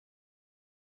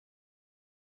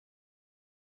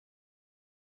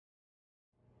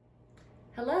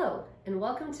Hello, and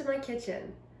welcome to my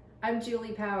kitchen. I'm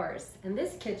Julie Powers, and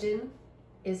this kitchen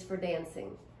is for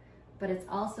dancing, but it's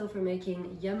also for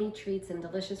making yummy treats and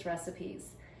delicious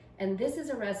recipes. And this is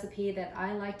a recipe that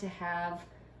I like to have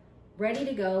ready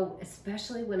to go,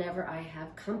 especially whenever I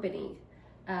have company.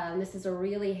 This is a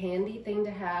really handy thing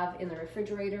to have in the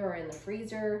refrigerator or in the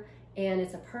freezer, and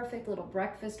it's a perfect little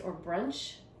breakfast or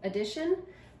brunch addition.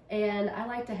 And I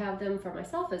like to have them for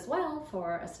myself as well,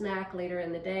 for a snack later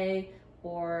in the day,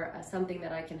 or something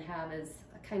that I can have as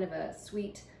a kind of a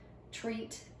sweet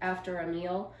treat after a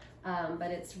meal. But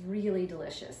it's really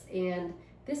delicious. And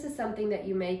this is something that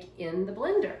you make in the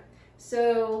blender.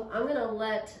 So I'm gonna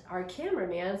let our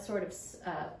cameraman sort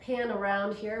of pan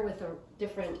around here with the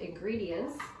different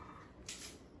ingredients.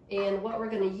 And what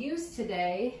we're gonna use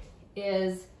today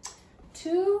is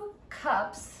 2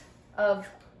 cups of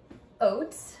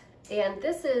oats. And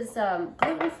this is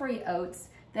gluten-free oats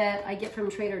that I get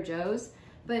from Trader Joe's,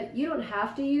 but you don't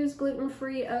have to use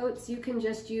gluten-free oats. You can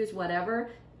just use whatever.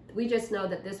 We just know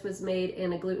that this was made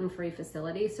in a gluten-free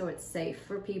facility, so it's safe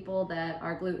for people that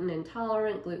are gluten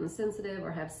intolerant, gluten sensitive,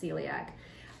 or have celiac.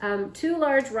 2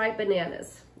 large ripe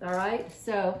bananas, all right?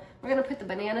 So we're gonna put the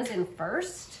bananas in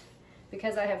first,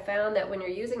 because I have found that when you're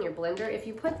using your blender, if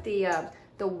you put the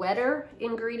wetter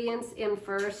ingredients in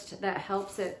first, that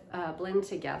helps it blend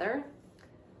together.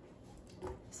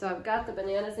 So I've got the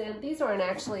bananas in. These aren't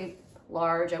actually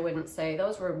large, I wouldn't say.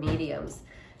 Those were mediums,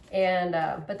 and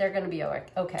but they're gonna be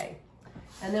okay.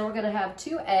 And then we're gonna have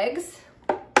 2 eggs.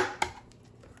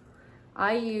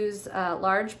 I use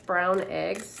large brown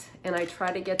eggs, and I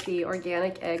try to get the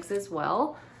organic eggs as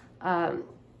well.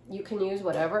 You can use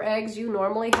whatever eggs you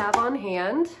normally have on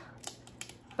hand,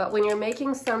 but when you're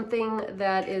making something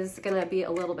that is gonna be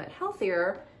a little bit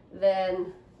healthier,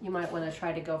 then you might wanna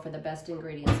try to go for the best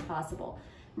ingredients possible.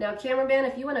 Now, cameraman,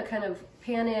 if you want to kind of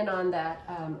pan in on that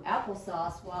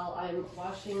applesauce while I'm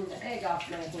washing the egg off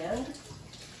my hand,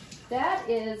 that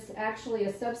is actually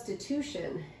a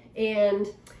substitution. And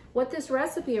what this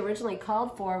recipe originally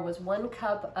called for was 1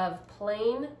 cup of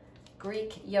plain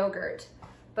Greek yogurt.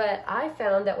 But I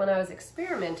found that when I was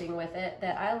experimenting with it,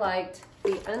 that I liked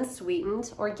the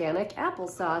unsweetened organic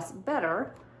applesauce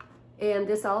better. And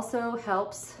this also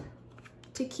helps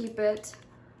to keep it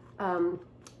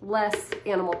less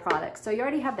animal products. So you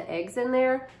already have the eggs in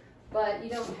there, but you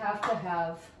don't have to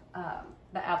have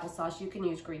the applesauce. You can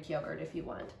use Greek yogurt if you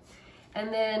want.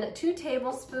 And then 2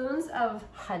 tablespoons of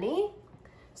honey.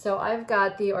 So I've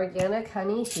got the organic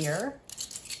honey here.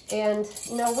 And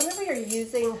you know, whenever you're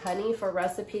using honey for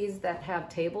recipes that have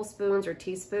tablespoons or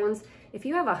teaspoons, if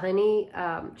you have a honey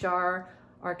jar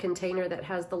or container that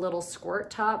has the little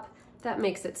squirt top, that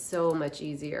makes it so much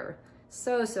easier.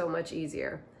 So much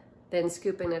easier than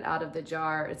scooping it out of the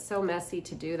jar. It's so messy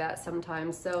to do that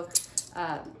sometimes. So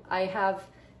I have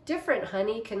different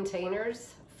honey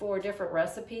containers for different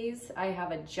recipes. I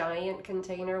have a giant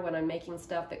container when I'm making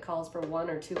stuff that calls for 1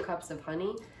 or 2 cups of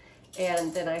honey.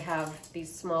 And then I have these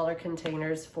smaller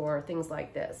containers for things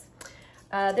like this.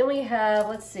 Then we have,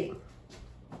 let's see,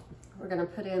 we're gonna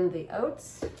put in the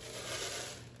oats.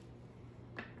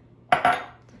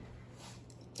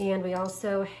 And we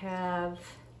also have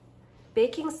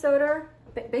baking soda,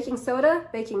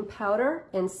 baking powder,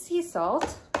 and sea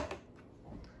salt.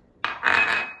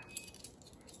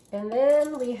 And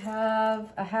then we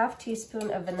have a ½ teaspoon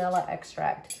of vanilla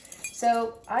extract.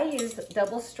 So I use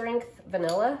double strength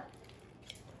vanilla.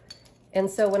 And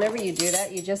so whenever you do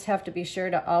that, you just have to be sure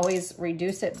to always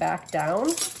reduce it back down.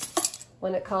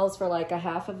 When it calls for like a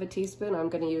 ½ teaspoon, I'm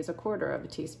gonna use a ¼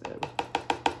 teaspoon.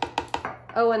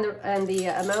 Oh, and the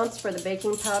amounts for the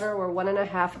baking powder were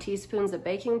 1½ teaspoons of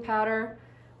baking powder,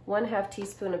 1/2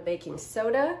 teaspoon of baking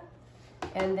soda,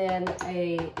 and then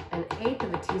an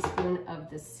 1/8 teaspoon of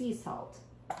the sea salt.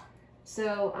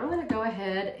 So I'm gonna go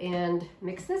ahead and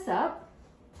mix this up.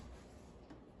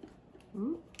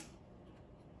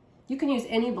 You can use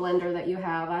any blender that you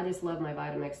have. I just love my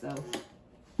Vitamix though.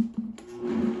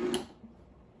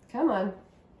 Come on.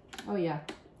 Oh yeah,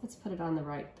 let's put it on the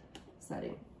right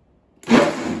setting.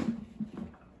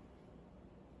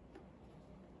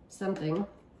 Something.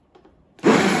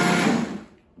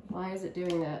 Why is it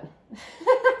doing that?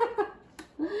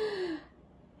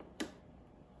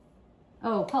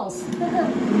 Oh, pulse.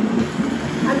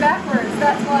 I'm backwards,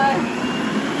 that's why.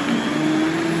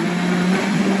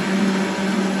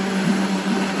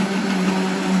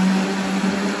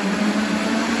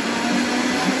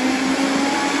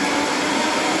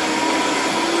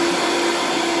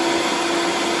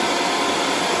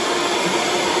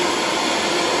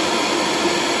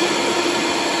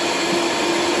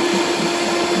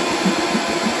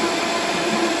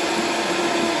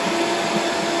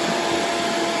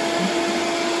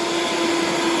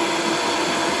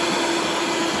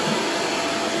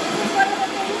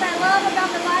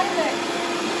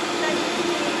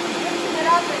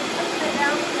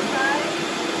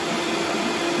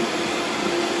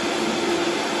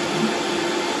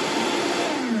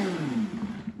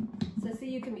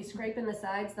 scraping the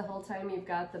sides the whole time you've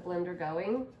got the blender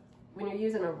going. When you're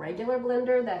using a regular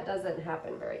blender, that doesn't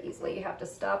happen very easily. You have to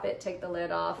stop it, take the lid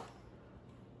off.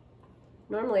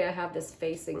 Normally I have this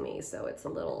facing me, so it's a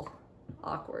little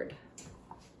awkward.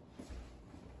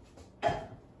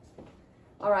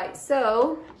 All right,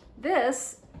 so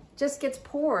this just gets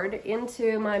poured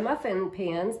into my muffin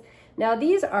pans. Now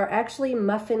these are actually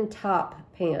muffin top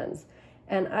pans,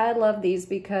 and I love these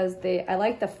because I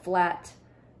like the flat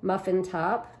muffin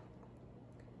top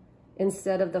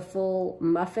instead of the full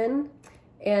muffin.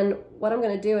 And what I'm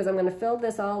gonna do is I'm gonna fill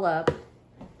this all up,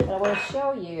 and I wanna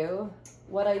show you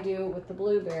what I do with the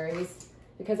blueberries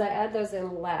because I add those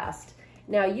in last.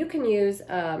 Now you can use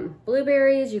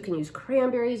blueberries, you can use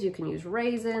cranberries, you can use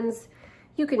raisins,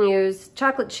 you can use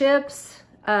chocolate chips.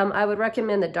 I would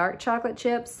recommend the dark chocolate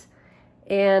chips.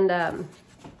 And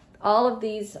all of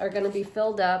these are gonna be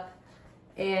filled up,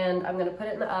 and I'm gonna put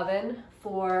it in the oven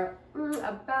for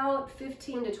about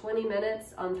 15 to 20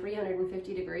 minutes on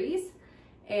 350 degrees,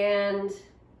 and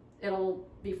it'll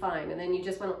be fine. And then you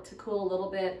just want it to cool a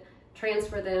little bit,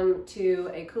 transfer them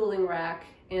to a cooling rack,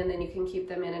 and then you can keep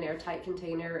them in an airtight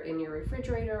container in your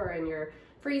refrigerator or in your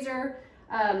freezer.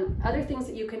 Other things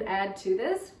that you can add to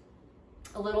this,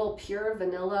 a little pure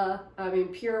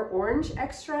pure orange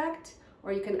extract,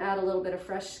 or you can add a little bit of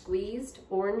fresh squeezed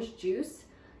orange juice.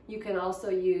 You can also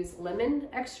use lemon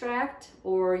extract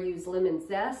or use lemon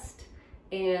zest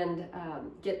and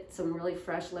get some really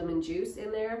fresh lemon juice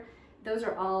in there. Those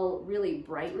are all really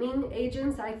brightening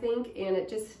agents, I think, and it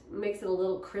just makes it a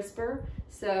little crisper.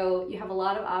 So you have a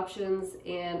lot of options,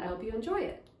 and I hope you enjoy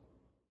it.